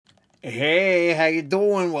Hey, how you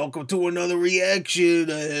doing? Welcome to another reaction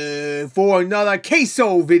for another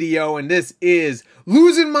CaseOh video, and this is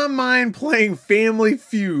losing my mind playing Family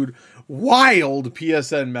Feud. Wild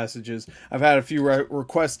PSN messages. I've had a few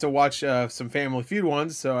requests to watch some Family Feud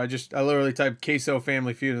ones, so I literally typed CaseOh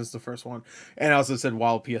Family Feud, and it's the first one, and I also said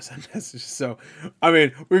wild PSN messages. So, I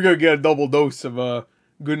mean, we're gonna get a double dose of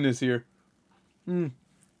goodness here.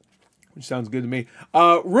 Which sounds good to me.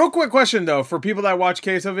 Real quick question, though, for people that watch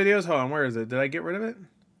CaseOh videos. Hold on, where is it? Did I get rid of it?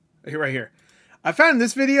 Here, right here. I found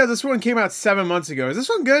this video. This one came out 7 months ago. Is this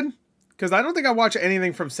one good? Because I don't think I watched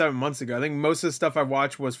anything from 7 months ago. I think most of the stuff I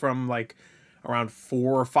watched was from, like, around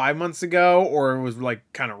 4 or 5 months ago, or it was, like,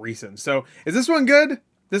 kind of recent. So, is this one good?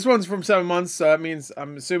 This one's from 7 months, so that means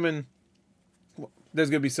I'm assuming there's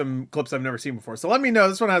going to be some clips I've never seen before. So let me know.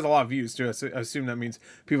 This one has a lot of views, too. I assume that means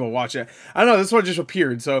people watch it. I don't know. This one just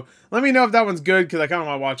appeared. So let me know if that one's good, because I kind of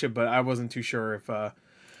want to watch it, but I wasn't too sure if,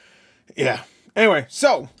 yeah. Anyway,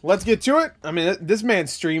 so let's get to it. I mean, this man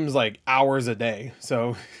streams, like, hours a day.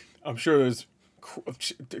 So I'm sure there's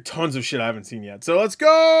tons of shit I haven't seen yet. So let's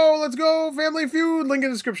go. Let's go. Family Feud. Link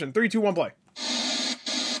in the description. 3, 2, 1, play.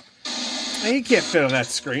 Hey, you can't fit on that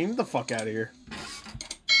screen. Get the fuck out of here.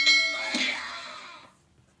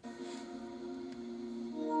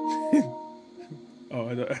 Oh,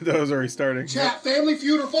 I thought it was already starting. Chat, Family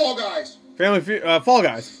Feud or Fall Guys? Family Feud, Fall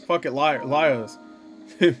Guys. Fuck it, liars.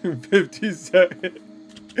 50 seconds.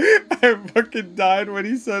 I fucking died when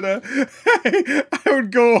he said, I would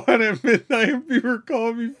go on at midnight and people were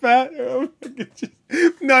calling me fat. I'm just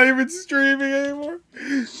not even streaming anymore.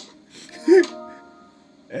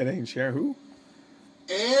 Ed ain't sharing. Who?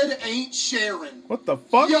 Ed ain't sharing. What the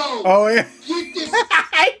fuck? Yo, oh, yeah.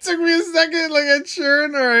 It took me a second, like, Ed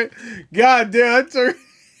Sheeran. All right. God damn, that took...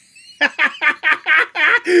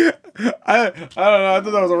 I don't know. I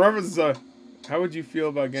thought that was a reference to... How would you feel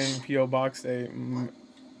about getting P.O. Boxed a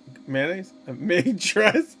mayonnaise? A maid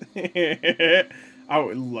dress? I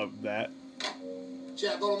would love that.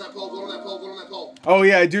 Chat, vote on that poll, vote on that poll, vote on that poll. Oh,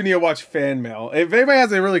 yeah, I do need to watch fan mail. If anybody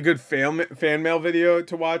has a really good fan mail video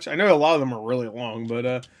to watch, I know a lot of them are really long,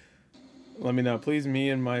 but let me know. Please, me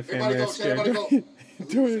and my family are scared. Everybody vote.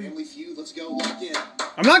 Family Feud, let's go, lock in.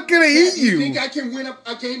 I'm not gonna eat you! You think I can win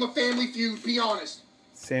a game of Family Feud? Be honest.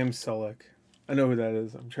 Sam Sulek. I know who that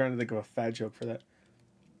is. I'm trying to think of a fat joke for that.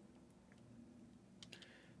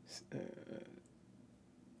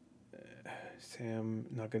 Sam,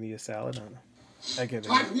 not gonna eat a salad? I don't know. I get it.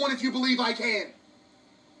 Type 1 if you believe I can.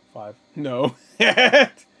 5. No. I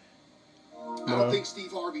don't think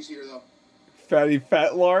Steve Harvey's here, though. Fatty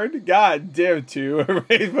Fat Lard? God damn, 2.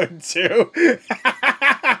 Raised by 2.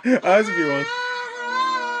 That's a few one.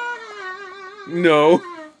 No.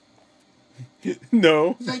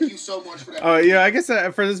 No. Thank you so much for that. Yeah, I guess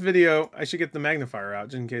for this video, I should get the magnifier out,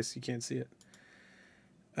 just in case you can't see it.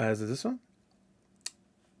 Is it this one?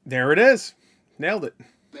 There it is. Nailed it.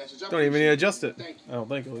 Don't even need to adjust it. I don't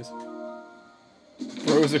think, at least.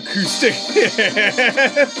 Bro's acoustic.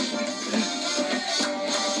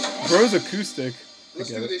 Bro's acoustic. Let's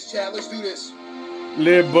do this, chat. Let's do this.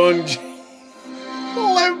 LeBron James.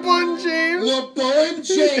 LeBron James. LeBron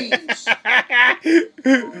James.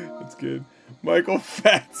 That's good. Michael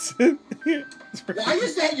Fatson. Why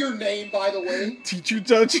is that your name, by the way? Teacher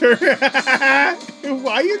toucher.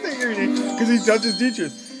 Why is that your name? Because he touches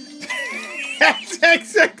teachers.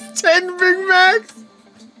 XXX10 Big Macs.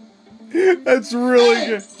 That's really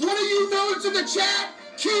good. What do you know to the chat?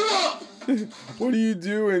 Queue up. What do you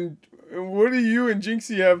do and what do you and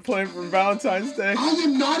Jinxie have planned for Valentine's Day? I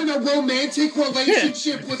am not in a romantic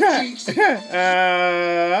relationship with Jinxie.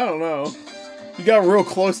 I don't know. You got real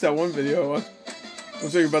close that one video. Looks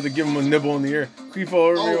like you're about to give him a nibble in the ear. Queef all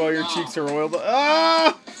over me while your cheeks are oiled.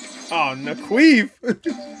 Ah! Oh, no, queef.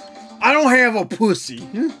 I don't have a pussy.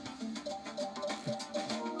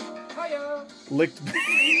 Licked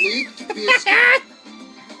biscuit.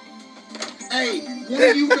 Hey, one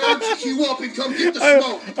of you nerds queue up and come get the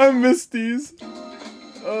smoke. I missed these.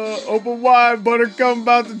 Open wide, buttercup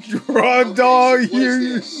about to draw a dog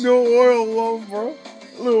here. No oil alone, bro.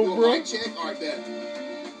 Little bro. Mic check? All right,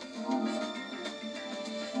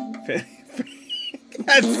 bet.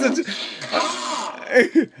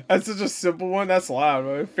 That's such a simple one. That's loud,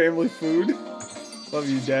 man. Family Food. Love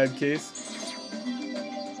you, Dad, Case.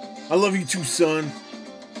 I love you too, son.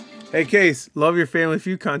 Hey, Case, love your Family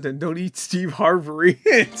Feud content. Don't eat Steve Harvey.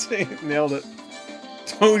 Nailed it.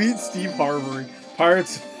 Don't eat Steve Harvey.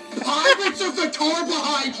 Pirates of the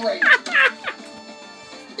carbohydrate.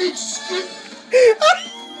 It's...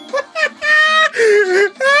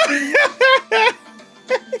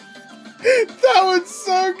 That was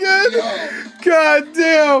so good. Yo. God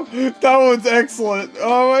damn! That one's excellent.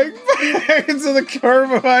 Oh my god. Into the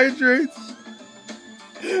carbohydrates.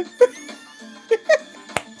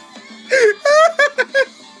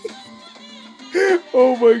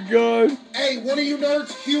 Oh my god. Hey, one of you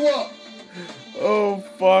nerds, queue up. Oh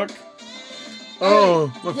fuck. Oh,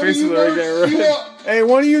 my face is already getting red. Hey,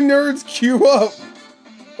 one of you nerds, queue up.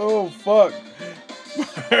 Oh fuck.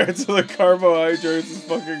 So the carbohydrates is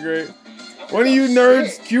fucking great. One of you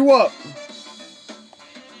nerds, queue up.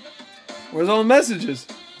 Where's all the messages?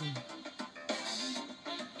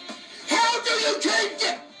 How do you take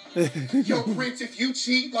it? Yo, Prince, if you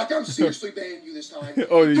cheat, like I'm seriously banning you this time.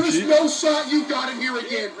 Oh, you There's cheat? no shot you got in here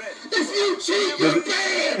again. If you cheat, you're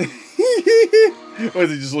banned. What,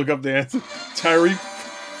 did he just look up the answer? Tyreek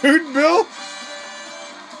Food Bill?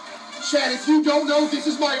 Chad, if you don't know, this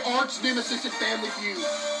is my arch nemesis in Family Feud.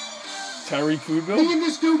 Tyreek Food Bill? Me and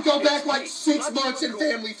this dude go back like 6 months in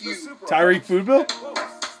Family Feud. Tyreek Food Bill?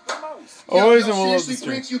 Yo, Always and we'll love the seriously,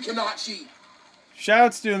 stream. Prince, you cannot cheat.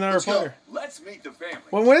 Shoutouts to another Let's go. player. Let's meet the family.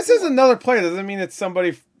 When it says another player, does that mean it's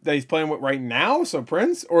somebody that he's playing with right now? So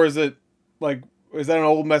Prince? Or is it like, is that an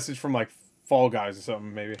old message from like Fall Guys or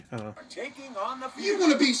something maybe? I don't know. Taking on the You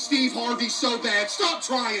want to be Steve Harvey so bad. Stop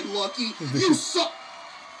trying, Lucky. You suck.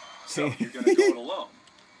 So you're gonna go it alone.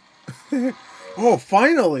 Oh,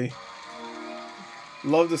 finally.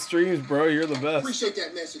 Love the streams, bro. You're the best. Appreciate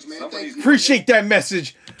that message, man. Thank you. Appreciate that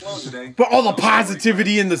message. Today. But all the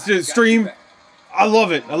positivity in the stream, I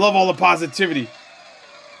love it. I love all the positivity.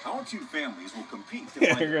 Our two families will compete to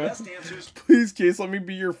Yeah, find the bro. best answers. Please, Case, let me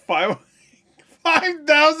be your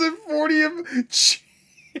 5,040 of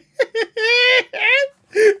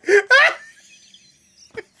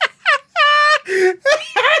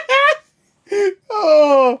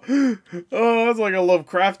oh, that's like a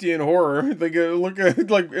Lovecraftian horror. Like, look at,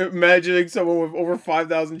 like, imagining someone with over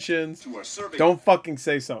 5,000 chins. To our survey Don't fucking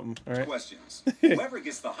say something, all right? questions. Whoever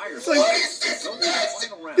gets the higher What score is this goes to the message?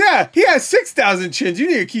 final round. Yeah, he has 6,000 chins. You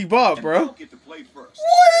need to keep up, And bro. you'll get to play first.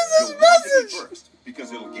 What is this You'll want to be message? first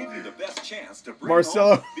because it'll give you the best chance to bring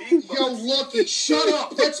Marcelo. home the big Yo, bucks. Lucky, shut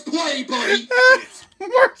up. Let's play, buddy. It's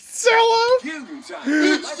Marcelo. feud time.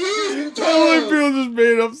 It's feud I really time. feel just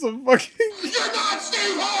made up some fucking. You're not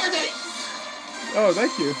Steve Harvey. Oh,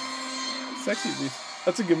 thank you. Sexy Beast.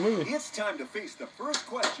 That's a good movie. It's time to face the first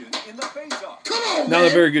question in the face-off. Come on, Not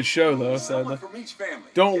man. a very good show, though, Someone sadly. from each family.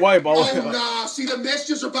 Don't wipe all of Oh, it. nah. See, the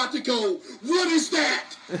messages are about to go. What is that?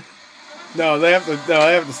 No, they have to. No,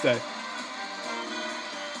 they have to stay.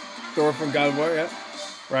 Thor from God of War, yeah.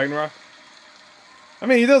 Ragnarok. I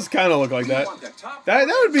mean, he does kind of look like that.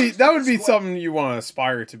 That would be something you want to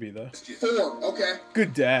aspire to be, though. 4. Okay.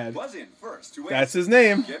 Good dad. Was in first to That's answer. his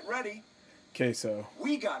name. Get ready. CaseOh.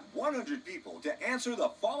 We got 100 people to answer the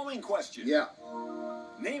following question. Yeah.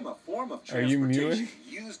 Name a form of Are you transportation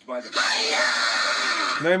mewing? used by the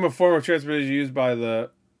Name a form of transportation used by the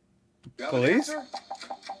Valid police? answer?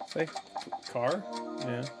 say car.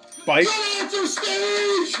 Yeah. Bike. Good answer,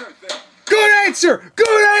 Steve. Sure thing. Good answer!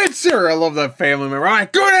 Good answer! I love that family member. All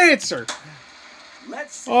right, good answer!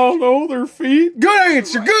 Let's see. Oh no, their feet. Good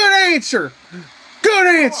answer! Good answer! Good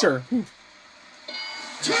answer!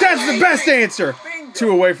 That's the best answer! Bingo. 2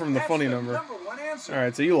 away from the That's funny the number. number one answer.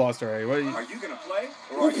 Alright, so you lost already. What, Are you gonna play?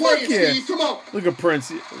 Or We're are you playing, yeah. Steve. Come on. look at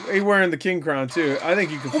Prince. He's wearing the king crown too. I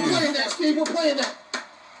think you We're confused. playing that, Steve. We're playing that.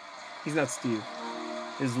 He's not Steve.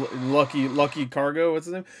 His lucky cargo. What's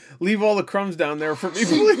his name? Leave all the crumbs down there for me, Steve,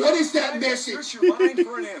 please. what is that Search message? your mind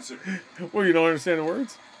for an answer. Well, you don't understand the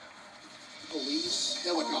words? Police,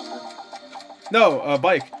 helicopter. No,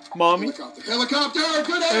 bike. Mommy. Helicopter. Helicopter.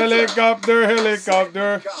 Good answer. Helicopter,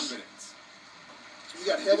 helicopter. Confidence. You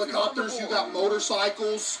got helicopters. You got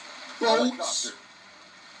motorcycles, boats.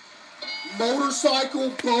 Motorcycle,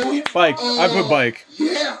 boat. Bike. I put bike.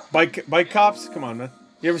 Yeah. Bike cops? Come on, man.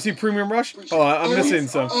 You ever see Premium Rush? Oh, I'm missing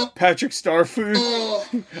some. Patrick Starfood.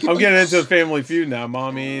 I'm getting into the Family Feud now.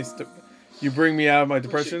 Mommy, you bring me out of my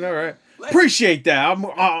depression? All right. Appreciate that.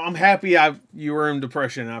 I'm happy you were in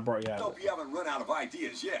depression and I brought you out of Hope you haven't run out of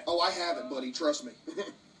ideas yet. Oh, I haven't, buddy. Trust me.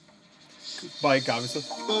 it. Bike, obviously.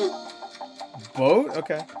 Boat. Boat?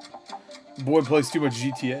 Okay. Boy plays too much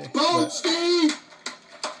GTA. Boat, Steve.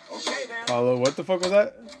 Okay, then. Follow, what the fuck was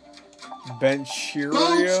that? Benchirio?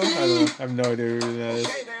 I don't know. I have no idea who that is.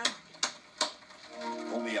 Okay, then.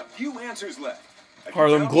 Only a few answers left. Have you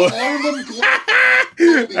Harlem found Glow. Harlem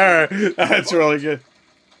Glow. Alright, that's really good.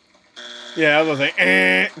 Yeah, I was like,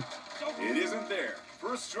 eh. It isn't there.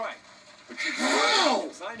 First strike. But you How?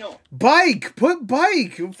 I know. Bike! Put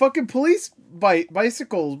bike! Fucking police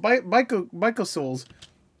bicycles. Bicycles.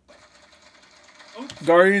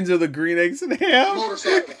 Guardians of the Green Eggs and Ham.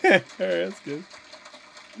 Motorcycle. Alright, that's good.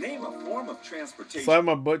 Name a form of transportation Slap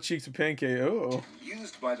my butt cheeks with pancake. Oh.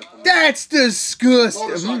 used by the police. That's disgusting.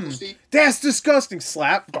 Motorcycle, Steve. That's disgusting.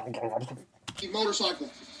 Slap. Motorcycle.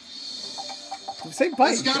 Say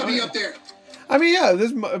bike. It's gotta be up there. I mean, yeah,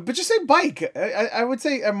 but just say bike. I would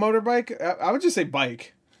say a motorbike. I would just say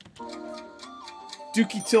bike.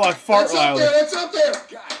 Dookie till I fart That's up loudly. there. That's up there.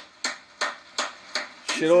 Got it.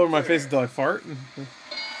 Shit all over my face until I fart.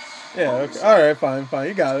 Yeah, okay. Alright, fine.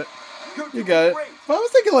 You got it. You're You doing got it. great. But I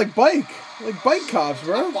was thinking like bike cops, A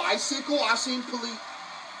bro. bicycle. I seen police.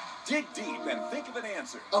 Dig deep and think of an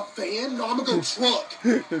answer. A van. No, I'm gonna go truck.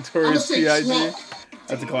 I'm gonna Notorious say P.I.G. truck.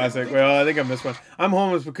 That's a classic. Well, I think I missed one. I'm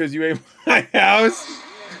homeless because you ate my house.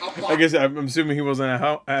 I guess I'm assuming he wasn't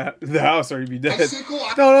at the house or he'd be dead. Bicycle.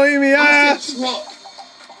 Don't eat me. I'm Ah! gonna say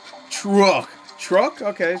truck. Truck?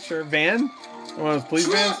 Okay, sure. Van? One of those police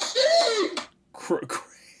Truck. vans? Steve!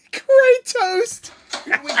 Great toast.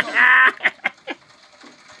 Here we go.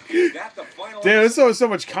 Is that the final Damn, answer? there's so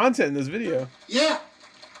much content in this video. Yeah.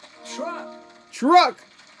 Truck.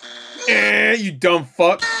 You dumb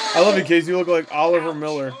fuck. I love you, Casey. You look like Oliver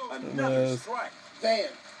Miller. Another strike. Van.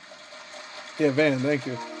 Yeah, van, thank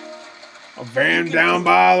you. A van down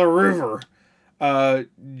by the river.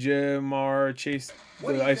 Jamar Chase,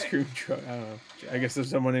 What do the you ice think? cream truck. I don't know. I guess there's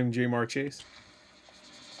someone named Jamar Chase.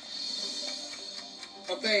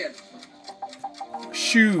 A van.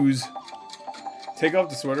 Shoes. Take off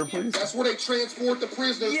the sweater, please. That's where they transport the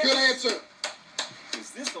prisoners. Yes. Good answer.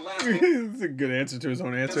 Is this the last answer That's a good answer to his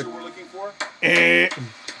own answer. we're looking for? Eh.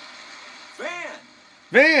 Van.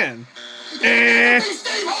 Van. Hey,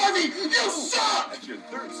 Steve Harvey, you suck. That's your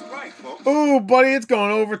third strike, folks. Ooh, buddy, it's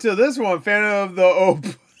going over to this one. Fan of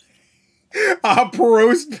the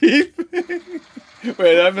roast beef.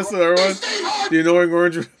 Wait, I missed another one. Steve Harvey. The annoying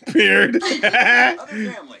orange beard. Other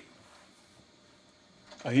family.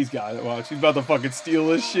 Oh, he's got it. Watch, he's about to fucking steal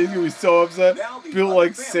this shit. He's gonna be so upset. Now the Built other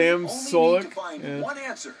like family Sam only need Solik. to find Yeah. one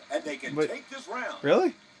answer, and they can But- take this round.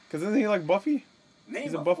 Really? Because isn't he like Buffy? Name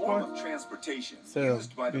He's a a buff form boy? of transportation Instead of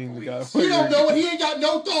used by the being the police. guy. He don't know it. He ain't got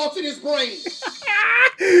no thoughts in his brain.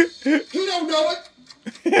 He don't know it.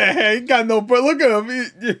 He got no. But look at him.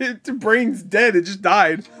 The brain's dead. It just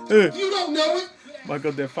died. You don't know it.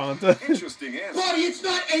 Michael DeFonta. Interesting answer. Buddy, it's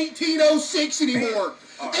not 1806 anymore.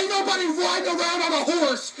 Ain't nobody riding around on a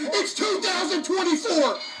horse. It's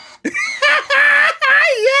 2024.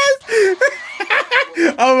 Yes. I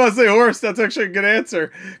was about to say horse. That's actually a good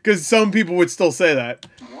answer because some people would still say that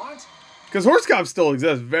What? because horse cops still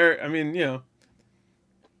exist. I mean, you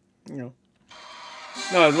know,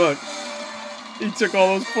 not as much. He took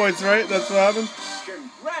all those points, right? That's what happened.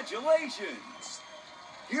 Congratulations.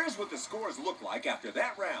 Here's what the scores look like after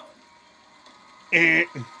that round. Eh.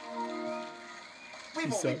 We've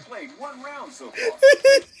You only suck. played one round so far.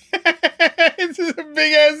 It's just a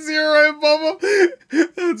big ass 0 right above him.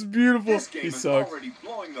 That's beautiful. This game He is sucks. already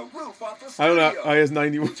blowing the roof off the I studio. don't know. Oh, he has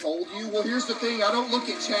 91. Told you. Well, here's the thing. I don't look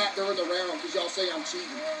at chat during the round because y'all say I'm cheating.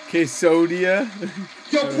 CaseOh.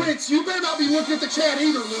 Yo, Prince, you better not be looking at the chat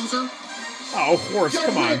either, loser. Oh, horse. Yo,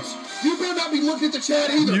 Come on. Prince, you better not be looking at the chat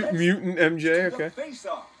either. Mutant MJ. The Okay.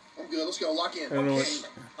 face-off. I'm good. Let's go. Lock in. I don't know Okay.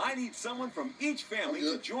 I need someone from each family I'm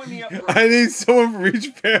to good. join me up I front. need someone from each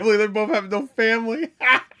family. They both have no family.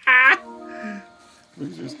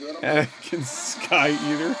 Losers. I'm good. Anakin Sky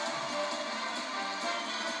Eater.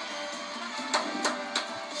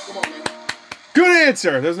 Come on, man. Good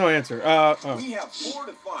answer. There's no answer. We have 4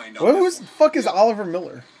 to find on What this was the fuck is Oliver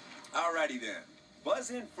Miller? Alrighty then. Buzz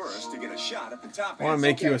in first to get a shot at the top I want to answer.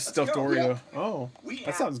 make you a Let's stuffed go. Oreo. Oh, We that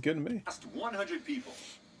have sounds good to me. asked 100 people.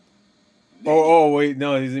 Oh, wait,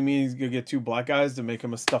 no. Does he mean he's gonna get 2 black guys to make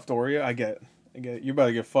him a stuffed Oreo? I get it. You're about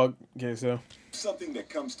to get fucked. Okay, so. Something that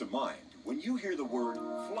comes to mind when you hear the word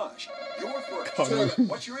flush. You're first. Connor.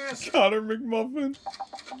 What's your answer? Connor McMuffin.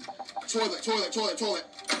 Toilet.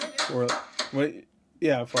 Or, wait,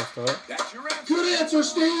 yeah, flush toilet. That's your answer. Good answer,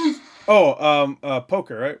 Steve. Oh,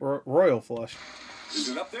 poker, right? Royal flush. Is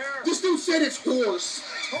it up there? This dude said it's horse.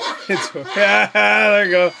 It's there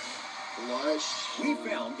you go. Flush. We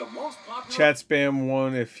found the most popular Chat spam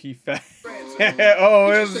one if he fat. answer. Oh,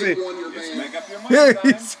 You let's just say see. one, you're Just banned. make up your mind. Yeah,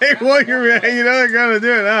 you time. say what you're, you know they're gonna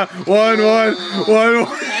do it now. One.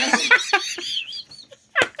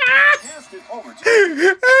 Passed it over to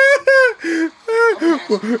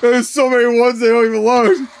you. There's so many ones they don't even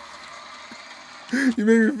load. You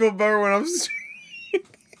make me feel better when I'm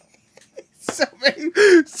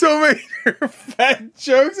so many fat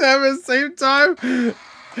jokes happen at the same time.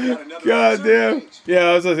 Got another God answer? damn. Yeah,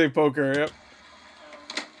 I was gonna say poker. Yep.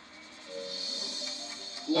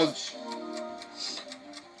 Flush.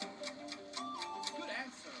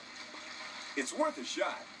 It's worth a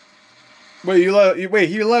shot. Wait, you let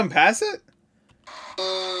him pass it?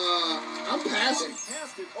 I'm passing.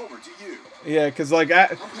 Passed it over to you. Yeah, because like I'm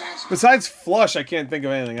passing. besides flush, I can't think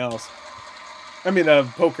of anything else. I mean,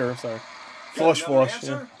 poker. Sorry, Got flush. another Yeah.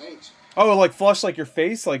 answer? Thanks. Oh, like flush, like your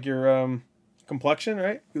face, like your complexion,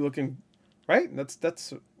 right? You looking, right?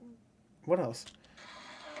 That's. What else?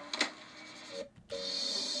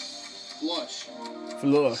 Flush.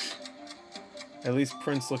 Flush. At least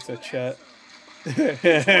Prince looks at chat.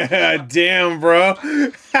 Damn, bro.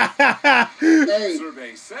 Hey,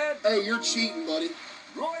 Survey said hey, you're cheating, buddy.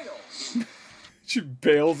 Royal. She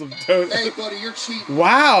bales of toast. Hey, buddy, you're cheating.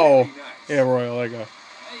 Wow. Very nice. Yeah, Royal, there you go.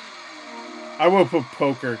 I will put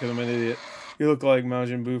poker because I'm an idiot. You look like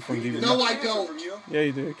Majin Buu from DVD. No, I Answer don't. from you. Yeah,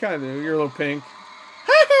 you do. Kind of do. You're a little pink.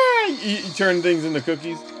 you turn things into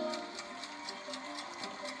cookies.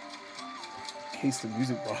 Case the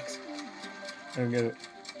music box. I don't get it.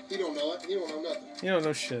 You don't know it. You don't know nothing. You don't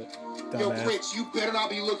know shit. Yo, Dumbass. Prince, you better not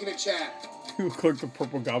be looking at chat. You look like the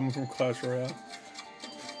purple goblin from Clash Royale.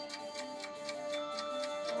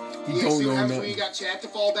 You Yeah, don't see what know happens when nothing. you got chat to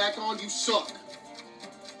fall back on? You suck.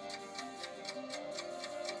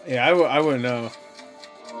 Yeah, I wouldn't know.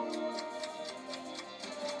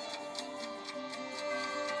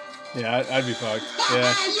 Yeah, I'd be fucked.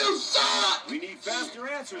 Yeah. You suck! We need faster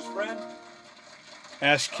answers, friend.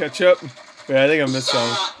 Ash Ketchup. Yeah, I think I missed some.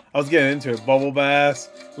 I was getting into it. Bubble Bass.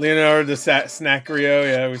 Leonardo the Snackerio.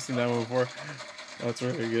 Yeah, we've seen that one before. That's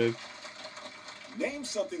really good. Name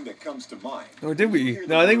something that comes to mind. Or did when you we? hear No,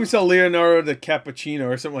 the I think we word saw Leonardo the Cappuccino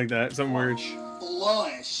or something like that. Something weird.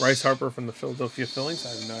 Flush. Bryce Harper from the Philadelphia Phillies? I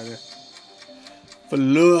have no idea.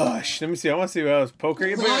 Flush. Let me see. I want to see what else. Poker.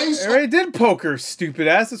 Yeah, but Bryce- I already did poker, stupid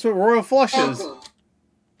ass. That's what Royal Flush is. Harper.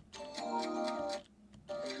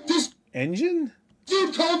 This Engine?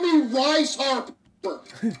 dude called me Rice Harper.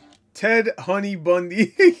 Ted Honey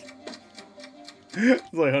Bundy.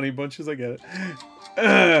 It's like Honey Bunches. I get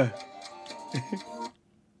it.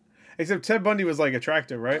 Except Ted Bundy was like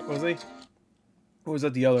attractive, right? Wasn't he? Or was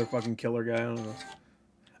that the other fucking killer guy? I don't know.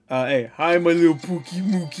 Hey, hi, my little Pookie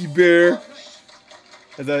Mookie Bear.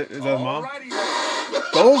 Is that mom? Alrighty then.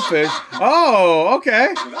 Goldfish? Oh,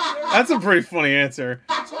 okay. That's a pretty funny answer.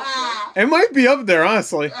 It might be up there,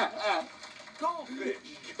 honestly. Goldfish.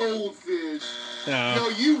 Goldfish. No. No,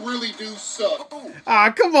 you really do suck. Oh,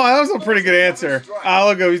 Ah, come on. That was a pretty good answer. Ah,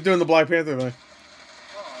 look, he's doing the Black Panther thing.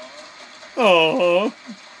 Oh,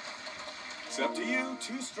 it's up to you.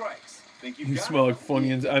 2 strikes. Think you've you got smell it? like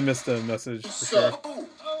Funyuns. I missed the message for sure. Suck. Oh,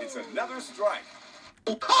 it's another strike.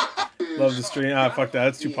 Love the stream. Ah, fuck that.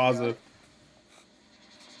 That's too positive.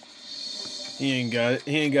 He ain't got it.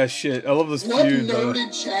 He ain't got shit. I love this What feud, nerd though.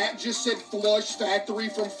 in chat just said Flush Factory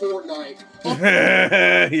from Fortnite?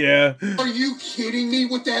 Yeah. Are you kidding me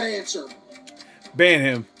with that answer? Ban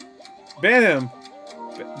him. Ban him.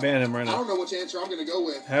 Ban him right I now. don't know which answer I'm gonna go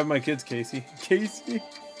with. Have my kids, Casey. Casey?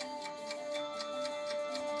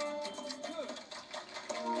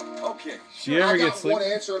 Okay. Do you ever I get got sleep? one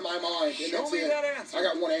answer in my mind, and Show that's me it. that answer. I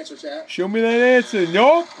got one answer, chat. Show me that answer.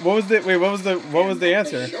 Nope. What was the? Wait. What was the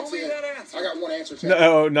answer? Show me that answer. I got one answer, chat.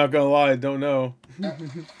 No, not gonna lie. Don't know. All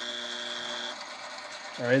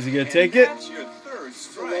right, is he gonna take it? That's your 3rd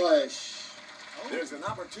strike. Flush. There's an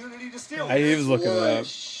opportunity to steal. He was looking it up.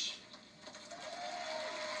 Flush.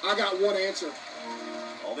 I got one answer.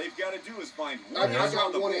 All they've got to do is find I one got answer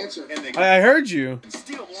on the one board, answer. and they I heard you. can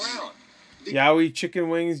steal around. Yowie Chicken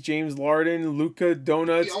Wings, James Larden, Luca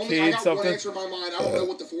Donuts, I Cade got one something. answer in my mind. I don't know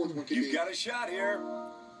what the 4th one could You've be. got a shot here.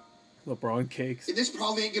 LeBron cakes. And this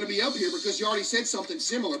probably ain't gonna be up here because you already said something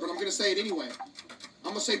similar, but I'm gonna say it anyway.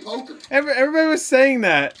 I'm gonna say poker. Everybody was saying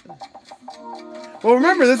that. Well,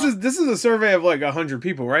 remember this is a survey of like 100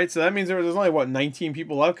 people, right? So that means there's only what 19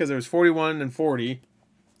 people left because there was 41 and 40.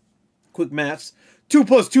 Quick maths. 2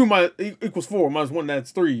 plus 2 equals 4 minus 1. That's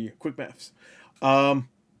 3. Quick maths.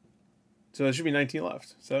 So there should be 19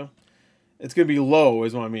 left. So it's gonna be low,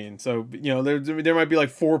 is what I mean. So you know there might be like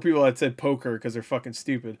 4 people that said poker because they're fucking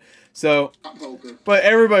stupid. So, Not poker. but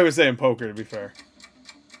everybody was saying poker to be fair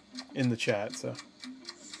in the chat. So.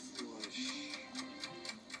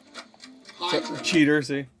 Hydra. Cheater,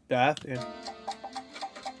 see? Bath, yeah.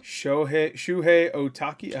 Shuhei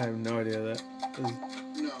Otaki? I have no idea that.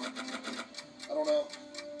 No. I don't know.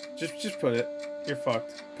 Just put it. You're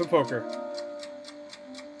fucked. Put poker.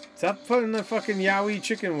 Stop putting the fucking Yowie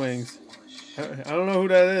chicken wings. I don't know who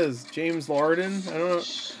that is. James Larden? I don't know.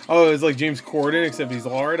 Oh, it's like James Corden, except he's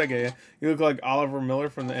lard. I get you. You look like Oliver Miller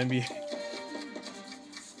from the NBA.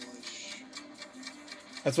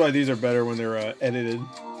 That's why these are better when they're edited.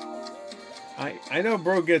 I know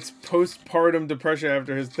bro gets postpartum depression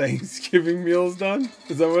after his Thanksgiving meal's done.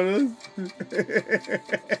 Is that what it is?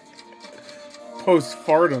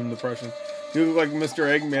 Postpartum depression. You look like Mr.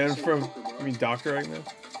 Eggman from... I mean, Dr. Eggman.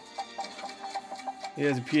 He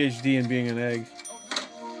has a PhD in being an egg.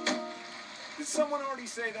 Did someone already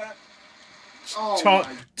say that? Oh, Ton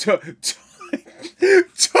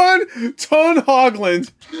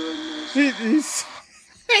Hogland. He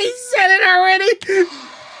said it already.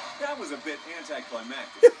 That was a bit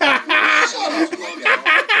anticlimactic.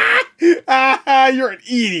 You're an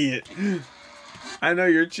idiot. I know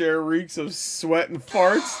your chair reeks of sweat and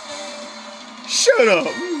farts. Shut up.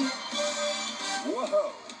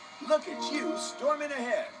 Whoa! Look at you storming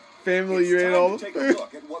ahead. Family, you ate all the Take food. a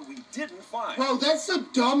look at what we didn't find. Bro, that's the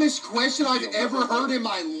dumbest question I've ever heard in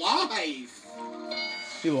my life.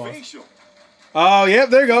 You lost. Facial. Oh, yeah,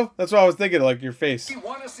 there you go. That's what I was thinking, like your face. You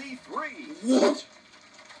want to see 3? What?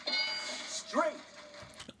 Straight.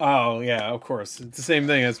 Oh, yeah, of course. It's the same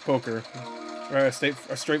thing as poker. Right,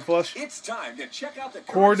 a straight flush. It's time to check out the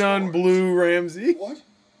Cordon scores. Bleu Ramsey. What?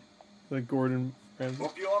 Like Gordon Ramsay.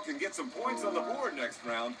 Hope you all can get some points on the board next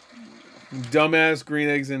round. Dumbass, green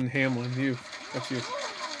eggs, and Hamlin. You. That's you.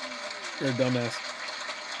 You're a dumbass.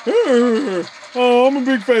 Oh, I'm a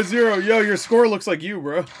big fat 0. Yo, your score looks like you,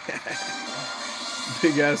 bro.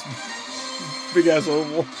 Big ass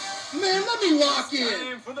oval. Man, let me lock in.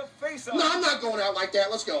 Time for the face-off. No, I'm not going out like that.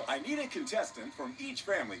 Let's go. I need a contestant from each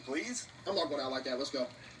family, please. I'm not going out like that. Let's go.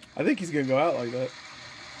 I think he's gonna go out like that.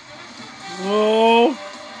 Oh,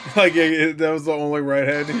 like yeah, that was the only right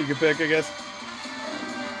hand he could pick, I guess.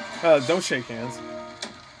 Don't shake hands.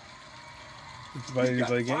 Invited you to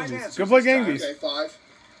play Five games. answers Go play this time. games. Okay, 5.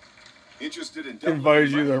 Interested in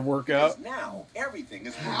Invited you to work Because out. now everything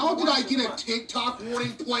is How did I get a TikTok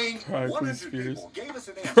warning playing? Probably 100 Spears. people gave us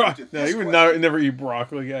an answer to No, this you would question. never eat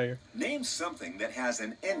broccoli. Yeah, here. Name something that has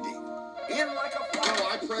an ending. In like a No, flower.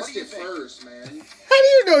 I What pressed do you it think? first, man. How do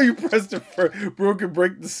you know you pressed it for bro could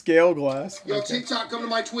break the scale glass? Yo, Okay. TikTok, come to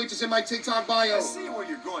my Twitch. It's in my TikTok bio. I see where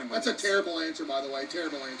you're going with That's a this. terrible answer, by the way.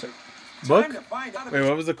 Terrible answer. Book? Time to find out if Wait,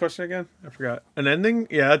 what was the question again? I forgot. An ending?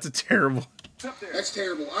 Yeah, that's a terrible. it's up there. That's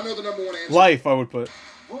terrible. I know the number 1 answer. Life, I would put.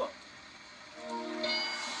 Book.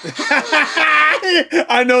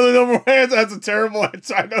 I know the number 1 answer. That's a terrible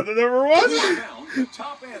answer. I know the number 1. Found the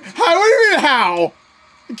top answer. How? What do you mean, how?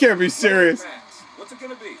 You can't be serious. Max, what's it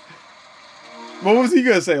gonna be? What was he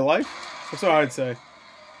gonna say? Life? That's what I'd say.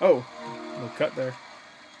 Oh, no cut there.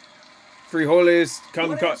 Frijoles, come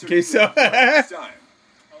What cut, answer do you queso. want this time?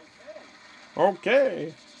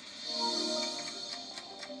 Okay.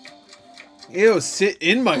 Ew, sit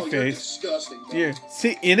in my Oh, you're face. disgusting. Dog. Here,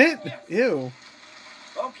 sit in it? Ew.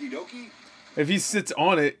 Okie dokie. If he sits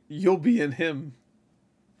on it, you'll be in him.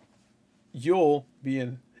 You'll be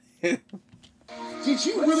in him. Did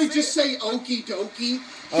you really just say okie dokie?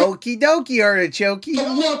 Okie dokie, artichokey. Yo,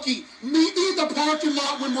 Lucky, meet me in the parking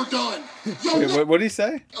lot when we're done. Yo, Wait, what did he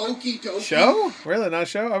say? okie dokie. Show? Really, not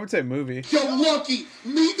show? I would say movie. Yo, Lucky,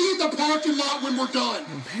 meet me in the parking lot when we're done.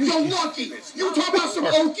 Yo, Lucky, you talk about some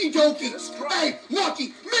okie dokie. Hey, Lucky,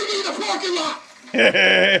 meet me in the parking lot.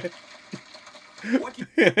 What do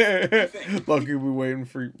you think? Lucky we waiting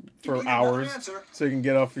for need another hours answer? so you can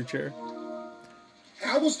get off your chair.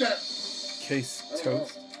 How was that? Case I don't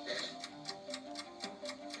toast.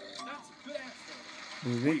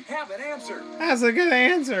 Movie. We have an answer. That's a good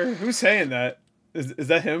answer. Who's saying that? Is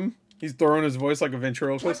that him? He's throwing his voice like a What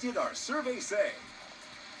ventriloquist. did our survey say?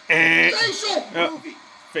 Eh. Facial! Movie.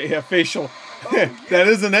 Yeah, facial. Oh, yeah. That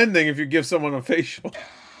is an ending if you give someone a facial.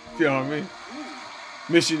 If you know what I mean.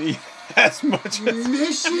 Mission E as much as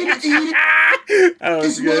Mission eat that was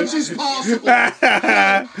as good. much as possible.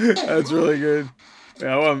 That's really good.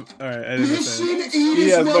 Yeah, well, all right. I didn't say Mission it.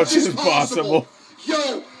 eat as much as possible.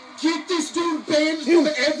 Yo, get this dude banned from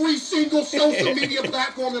every single social media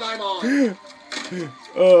platform that I'm on.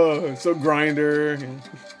 Oh, so Grinder.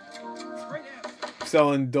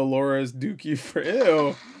 Selling Dolores Dookie for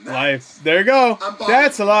ew. Life. There you go. I'm buying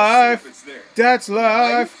That's it. See life. if it's there. That's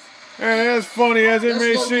life. And as funny as it That's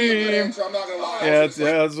may low-key a good seem. answer, I'm not gonna lie. Yeah,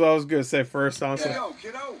 that's what I was gonna say first, honestly. Kiddo,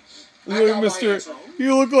 kiddo. You I look, got my Mr. answer.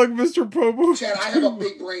 You look like Mr. Popo. Chad, I have a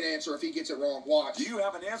big brain answer if he gets it wrong. Watch. Do you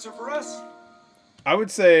have an answer for us? I would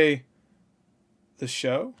say the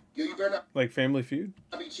show, Yo, you better like Family Feud,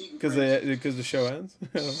 not be cheating. because friends. the show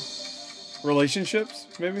ends. Relationships,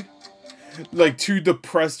 maybe. Like two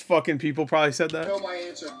depressed fucking people probably said I know that. my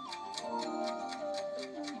answer.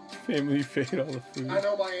 Family Feud, all the food. I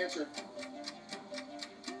know my answer.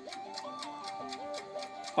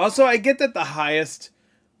 Also, I get that the highest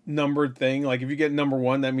numbered thing, like if you get number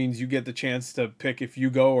 1, that means you get the chance to pick if you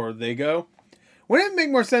go or they go. Wouldn't it make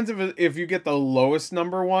more sense if you get the lowest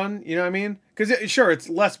number one? You know what I mean? Because sure, it's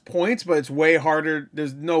less points, but it's way harder.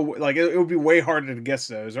 There's no like it would be way harder to guess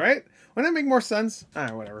those, right? Wouldn't that make more sense?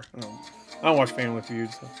 Whatever. I don't watch Family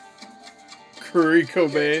Feud. So. Curry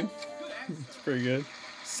Cobain. It's pretty good.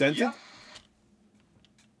 Scented. Yep.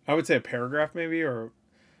 I would say a paragraph maybe or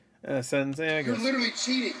a sentence. Yeah, I guess. You're literally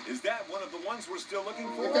cheating. Is that one of the ones we're still looking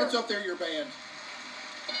for? If that's up there, you're banned.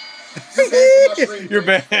 You're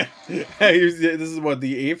banned. Hey, this is what,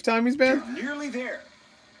 the 8th time he's banned? You're nearly there.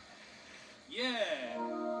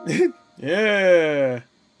 Yeah. Yeah.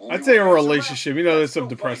 I'd say a relationship. You know, there's some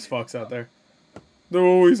depressed fucks out there. They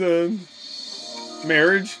always end.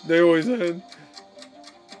 Marriage, they always end.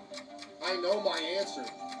 I know my answer.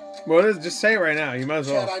 What is? Just say it right now. You might as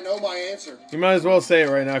well. Chad, I know my answer. You might as well say it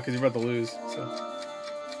right now because you're about to lose. So.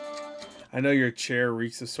 I know your chair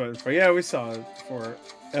reeks of sweat and fire. Yeah, we saw it for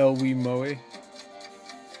El We Moe.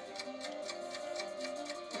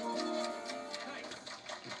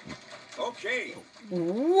 Okay.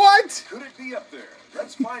 What? Could it be up there?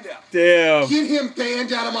 Let's find out. Damn. Get him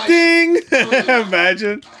banned out of my... Ding!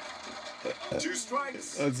 Imagine. 2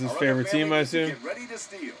 strikes. That's his favorite team, I assume. Get ready to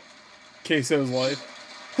steal. CaseOh's life.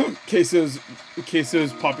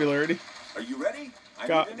 CaseOh's popularity. Are you ready? I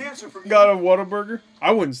need an answer from you. Got a Whataburger?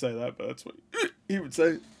 I wouldn't say that, but that's what he would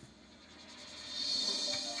say.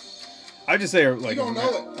 I'd just say like. You don't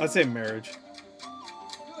know it. I'd say marriage.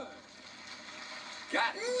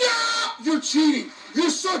 Got it. No! You're cheating. You're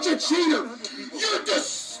such a cheater. You're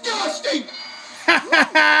disgusting.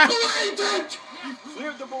 Blatant. You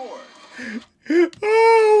cleared the board.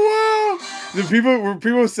 Oh wow! Were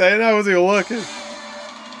people saying that? Was he looking?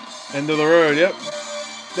 End of the road. Yep.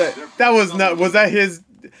 That was not. Was that his?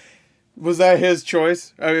 Was that his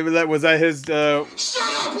choice? I mean, was that his? Shut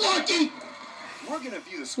up, Lucky. We're gonna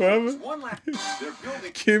view the scores. One last. They're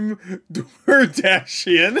building. Kim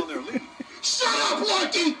Kardashian. Shut up,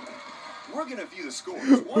 Lucky. We're gonna view the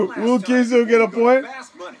scores. One last Will time. CaseOh get a point?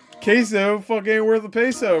 Fast money. CaseOh fucking ain't worth a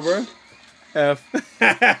peso, bro. F.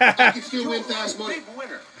 I can still win fast money. Big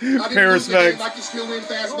winner. Pay respect. I can still win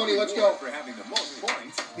fast money. Let's go. For having the most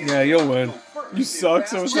points. Yeah, you'll win. You suck,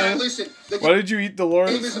 so Chad, listen. Why did you eat the Lord?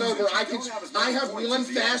 Game isn't over. I have won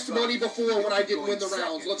fast money before when I didn't win the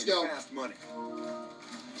rounds. Let's go.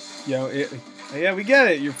 Yeah, we get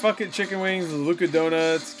it. Your fucking chicken wings, Luca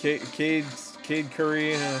Donuts, Cade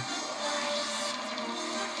Curry,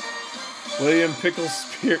 William Pickle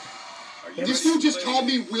Spear. This dude just called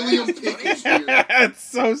me William Pickle Spear. That's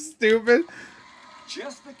so stupid.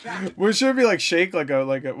 Just the captain. Well, it should be like shake, like a.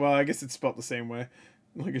 Well, I guess it's spelled the same way.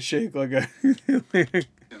 Like a shake, like a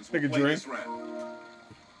like a drink.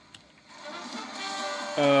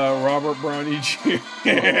 Robert Brownie Jr.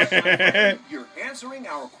 You're answering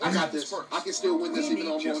our questions. I got this. First. I can still win this even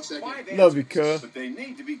on 1 second. Love you, cuz. But they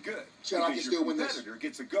need to be good. Chad, I can still win this.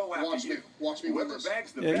 Gets a go after you. Watch me win this.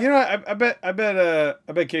 Yeah, you know, I bet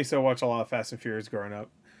CaseOh watched a lot of Fast and Furious growing up.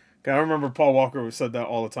 I remember Paul Walker said that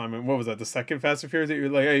all the time. And what was that? The second Fast and Furious that you were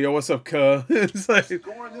like, "Hey, yo, what's up, cuh?" It's like that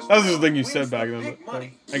was the thing you said back then. But,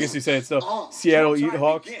 I guess you say it still. Seattle Eat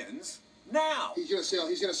Hawks. Now. He's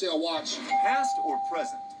gonna say a watch. Past or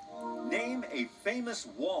present? Name a famous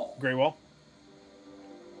wall. Great Wall.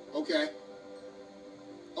 Okay.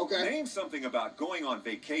 Name something about going on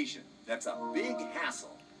vacation. That's a big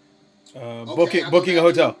hassle. Booking a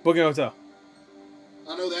hotel. Booking a hotel.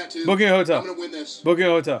 I know that too. Booking a hotel. I'm gonna win this. Booking a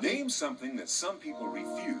hotel. Name something that some people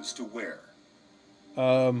refuse to wear.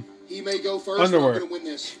 He may go first. Underwear. I'm gonna win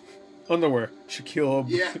this. Underwear. Shaquille.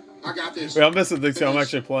 Yeah, I got this. Wait, I'm missing things. I'm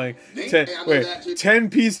actually playing.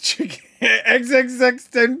 10-piece chicken. XXX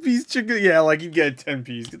 10-piece chicken. Yeah, like you get a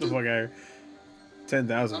 10-piece. Get the fuck out of here.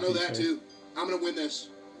 10,000. I know that too. I'm gonna win this.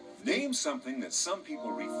 Name something that some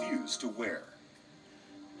people refuse to wear.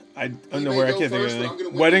 Underwear. I can't think of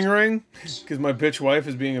anything. Wedding ring? Because my bitch wife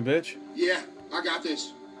is being a bitch. Yeah, I got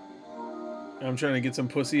this. I'm trying to get some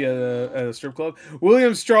pussy at a strip club.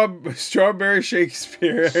 William Strawberry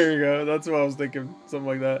Shakespeare. There you go. That's what I was thinking. Something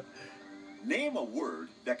like that. Name a word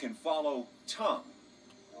that can follow tongue.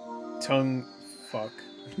 Tongue. Fuck.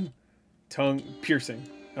 Tongue piercing.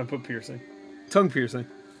 I put piercing. Tongue piercing.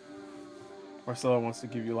 Marcella wants to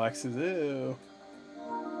give you laxes. Ew.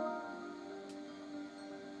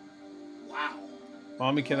 Wow.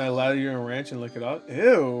 Mommy, can I lather you in ranch and lick it up?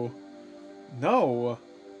 Ew. No.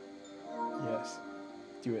 Yes.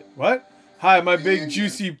 Do it. What? Hi, my big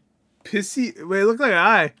juicy pissy. Wait, it looked like an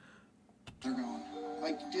eye. They're gone.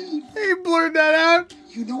 Like, dude. He blurred that out.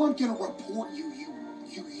 You know I'm gonna report you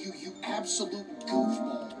absolute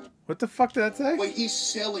goofball. What the fuck did that say? Wait, he's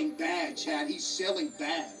selling bad, Chad. He's selling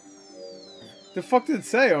bad. The fuck did it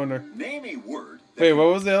say, owner? Name a word Wait, what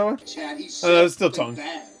was the other one? Chad, he's Oh, that's still tongue.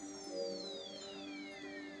 bad.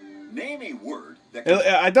 Name a word that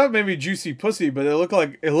I thought maybe juicy pussy, but it looked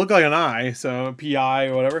like an eye, so PI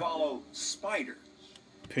or whatever. follow spider.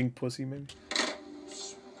 Pink pussy maybe.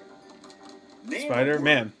 Name Spider a word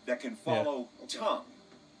man. that can follow tongue.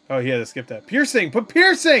 Oh, he had to skip that. Piercing. Put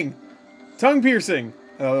piercing. Tongue piercing.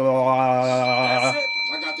 That's it.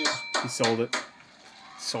 I got this. He sold it.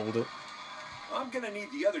 Sold it. I'm gonna need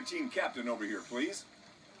the other team captain over here, please.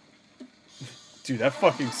 Dude, that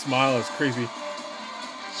fucking smile is creepy.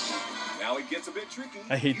 Now it gets a bit tricky.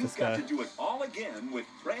 I hate this guy. You've got to do it all again with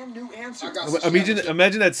brand new answers. I got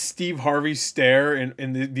Imagine that Steve Harvey stare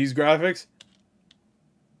in these graphics.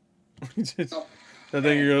 Just, that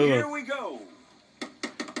thing you're Here gonna we go.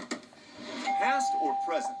 Past or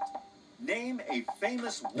present? Name a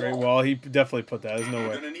famous wall. Great Wall. He definitely put that. There's no You're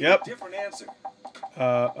way. gonna need Yep. a different answer.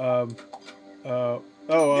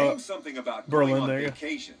 Name something about Berlin, going on there you go.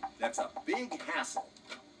 vacation. That's a big hassle.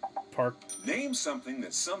 Park. Name something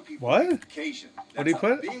that some people What? do vacation. What do you That's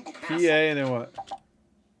put? a big PA hassle. and then what?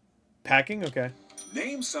 Packing. Okay.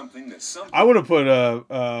 Name something that some I would have put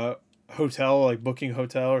a hotel, like booking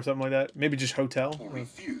hotel or something like that. Maybe just hotel. people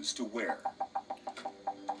refuse to wear.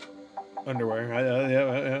 Underwear.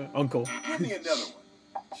 Yeah. Uncle. Give me another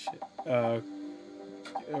one.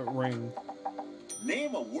 Shit. Ring.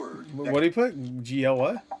 Name a word. What do you put? GL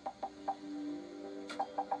what?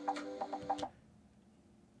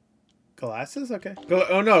 Glasses? Okay.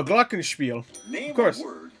 Oh no, Glockenspiel. Name Of course. a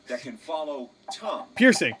word that can follow tongue.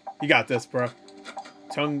 Piercing. You got this, bro.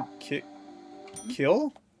 Tongue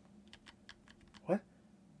kill? What?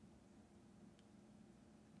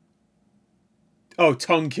 Oh,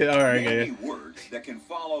 tongue kill. All right, Name yeah. a word that can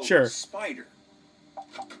follow Sure. spider.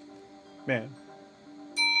 Man.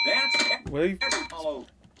 That's What are you? follow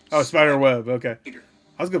Oh, Spider Web. Okay. spider.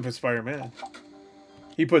 I was gonna put Spider-Man.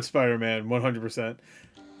 He put Spider-Man 100%.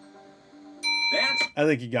 That's I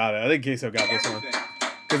think he got it. I think CaseOh got this one. everything.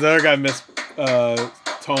 Because the other guy missed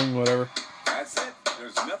tongue, whatever. That's it.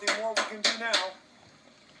 There's nothing more we can do now.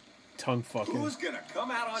 Tongue fucking. Who's gonna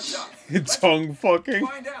come out on top? Tongue fucking.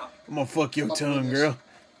 Find out. I'm gonna fuck your I'm about to tongue, win this. girl.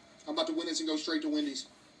 I'm about to win this and go straight to Wendy's.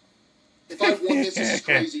 If I won this is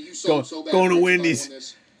crazy. You sold so bad. Going to Prince, if I Wendy's. won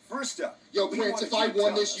this. First up. Yo, we Prince, want if I you to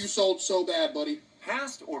won tell this, us you sold so bad, buddy.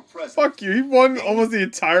 past or present. Fuck you. He won almost the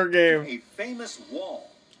entire game. A famous wall.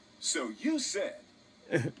 So you said.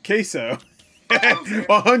 CaseOh.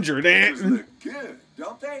 100, Those man. look good,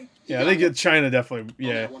 don't they? Yeah, I think it's China definitely.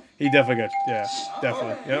 Yeah, that one. he definitely got. Yeah,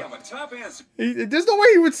 definitely. We Yep. have a top answer. There's no way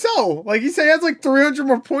he would sell. Like he said, he has like 300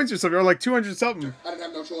 more points or something, or like 200 something. I didn't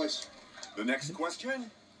have no choice. The next question.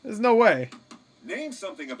 There's no way. Name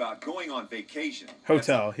something about going on vacation.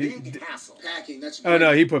 Hotel. That's a big hassle. Packing, that's Oh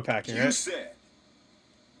no, he put packing, You right? said.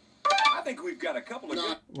 I think we've got a couple of Nah,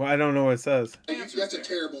 good Well, I don't know what it says. that's a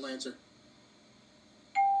terrible answer.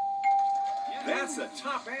 That's a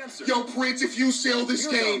top answer. Yo, Prince, if you sell this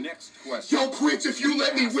Here's our game. next question. Yo, Prince, if you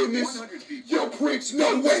let me win this. 100 people. Yo, Prince,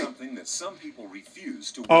 no Name way. Something that some people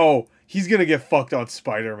refuse to wear. Oh, he's gonna get fucked on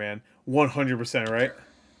Spider-Man. 100%, right?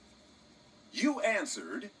 You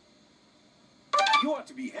answered. You ought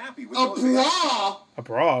to be happy with A those bra? A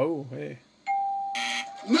bra. Oh, hey.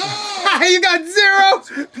 No! You got 0.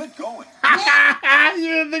 answers. Good going. You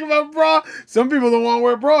didn't think about bra. Some people don't want to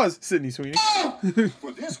wear bras. Sydney Sweeney.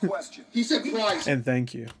 For this question, He said price. And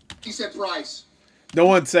thank you. He said price. No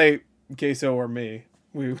one say CaseOh or me.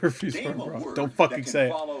 We refuse to wear name a bras. word Don't that fucking can say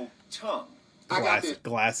it. follow tongue. I got this.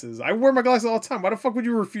 Glasses. I wear my glasses all the time. Why the fuck would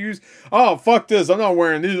you refuse? Oh, fuck this. I'm not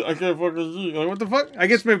wearing these. I can't fucking see. Like, what the fuck? I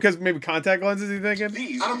guess maybe because maybe contact lenses, you thinking?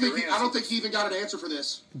 These I don't are think your he, I don't answers. think he even got an answer for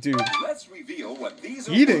this. Dude. Let's reveal what these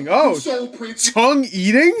are. Eating. You Oh. sold, Prince. Tongue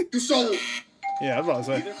eating? You sold. Yeah, I was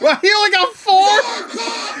about to say. Well, he only got 4?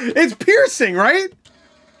 It's piercing, right?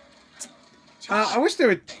 I wish they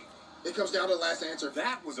would... It comes down to the last answer.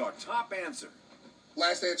 That was our top answer.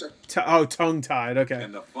 Last answer. Tongue-tied. Okay.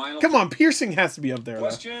 And the final Come on, piercing has to be up there, though.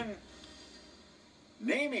 question.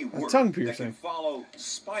 Name a word tongue that piercing. can follow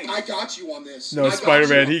spider. I got you on this. No, I got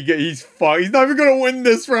Spider-Man, you. he's fucked. He's not even gonna win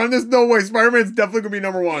this round. There's no way. Spider-Man's definitely gonna be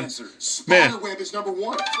number 1. Answer. Spiderweb is number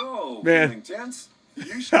 1. So, Man. feeling tense?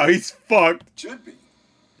 You should. No, he's fucked. Should be.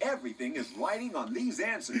 Everything is riding on these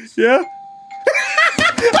answers. Yeah?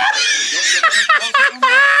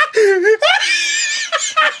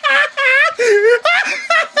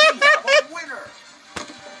 Winner.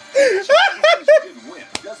 Just because you didn't win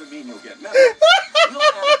doesn't mean you'll get nothing. We'll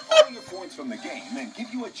add all your points from the game and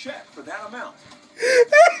give you a check for that amount.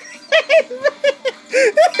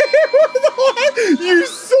 You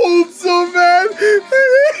sold so bad. Thanks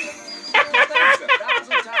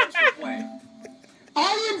 1,000 times for playing.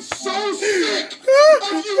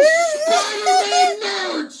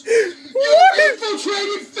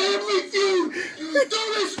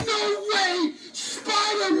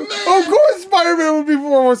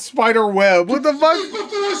 Spider Web. What the fuck? It's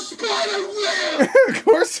before Spider Web. Of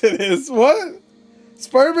course it is. What?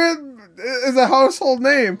 Spider-Man is a household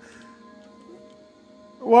name.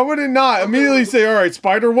 Why would it not immediately say, all right,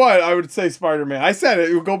 Spider what? I would say Spider-Man. I said it.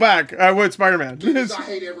 It would go back. I would Spider-Man. I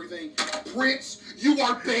hate everything. Prince, you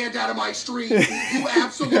are banned out of my stream. You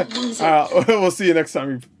absolute loser. We'll see you next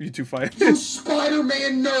time you two fight. You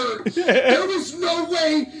Spider-Man nerd. There was no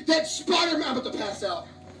way that Spider-Man... I'm about to pass out.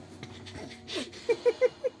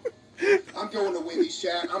 I'm going to Wendy's,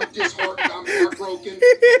 chat. I'm disheartened. I'm heartbroken.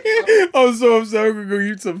 I'm so upset. I'm going to go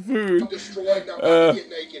eat some food. I'm destroyed. I'm about to get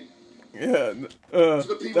naked. Yeah, To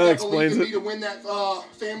the people that that believed explains in me it. to win that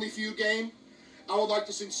Family Feud game, I would like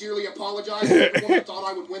to sincerely apologize to everyone that thought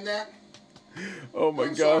I would win that. Oh my I'm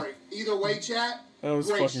god. sorry. Either way, chat, That was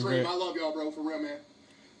great fucking stream. great. I love y'all, bro, for real, man.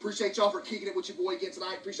 Appreciate y'all for kicking it with your boy again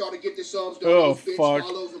tonight. Appreciate y'all to get this subs, Oh, donates, bits, fuck.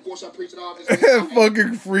 follows. Of course, I preach it all.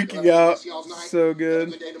 Fucking freaking out. So good.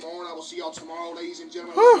 Have a good day tomorrow, and I will see y'all tomorrow, ladies and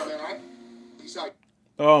gentlemen. Love y'all, man, all right? Peace out.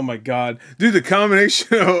 Oh my god. Dude, the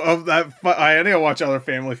combination of that... I need to watch other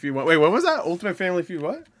Family Feud. Wait, what was that? Ultimate Family Feud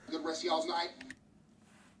what? Good rest of y'all's night.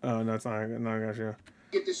 Oh, no, it's not. No, I got you.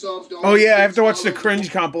 Get this subs, donates, Oh yeah, I have to watch bits, the follows.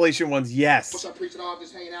 cringe compilation ones. Of Yes. course, I preach it all.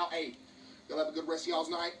 Just hanging out. Hey, y'all have a good rest of y'all's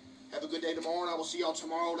night. Have a good day tomorrow, and I will see y'all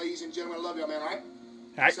tomorrow, ladies and gentlemen. I love y'all, man, all right?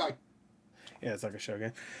 Peace out. Yeah, it's like a show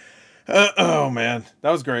game. Oh man,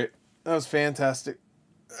 that was great. That was fantastic.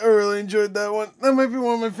 I really enjoyed that one. That might be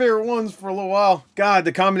one of my favorite ones for a little while. God,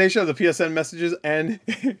 the combination of the PSN messages and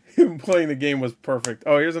him playing the game was perfect.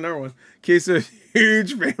 Oh, here's another one. CaseOh,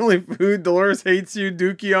 huge Family Food. Dolores hates you.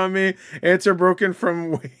 Dookie on me. Answer broken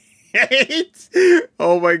from wait.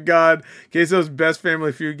 Oh my god. CaseOh's best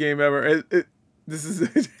Family Feud game ever. This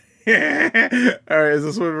is all right. Is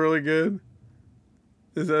this one really good?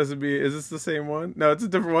 This has to be. Is this the same one? No, it's a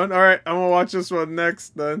different one. All right, I'm gonna watch this one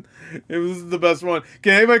next. Then, if this is the best one,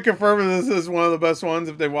 can anybody confirm if this is one of the best ones?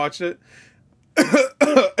 If they watched it,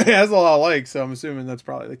 it has a lot of likes, so I'm assuming that's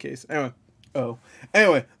probably the case. Anyway,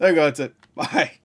 there you go. That's it. Bye.